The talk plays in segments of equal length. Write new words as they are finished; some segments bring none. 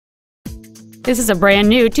This is a brand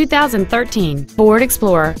new 2013 Ford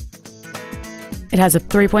Explorer. It has a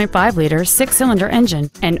 3.5-liter 6-cylinder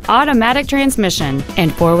engine, an automatic transmission,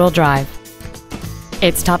 and 4-wheel drive.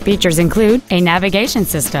 Its top features include a navigation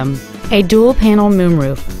system, a dual-panel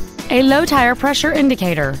moonroof, a low-tire pressure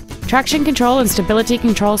indicator, traction control and stability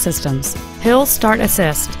control systems, hill start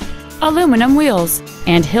assist, aluminum wheels,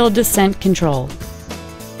 and hill descent control.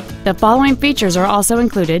 The following features are also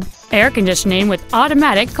included: air conditioning with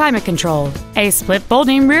automatic climate control, a split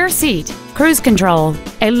folding rear seat, cruise control,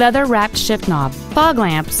 a leather-wrapped shift knob, fog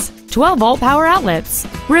lamps, 12-volt power outlets,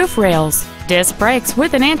 roof rails, disc brakes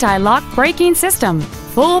with an anti-lock braking system,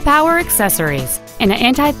 full power accessories, and an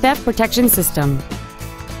anti-theft protection system.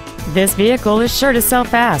 This vehicle is sure to sell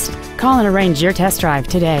fast. Call and arrange your test drive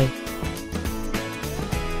today.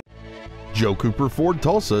 Joe Cooper Ford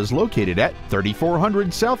Tulsa is located at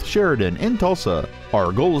 3400 South Sheridan in Tulsa.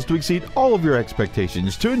 Our goal is to exceed all of your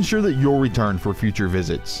expectations to ensure that you'll return for future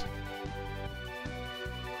visits.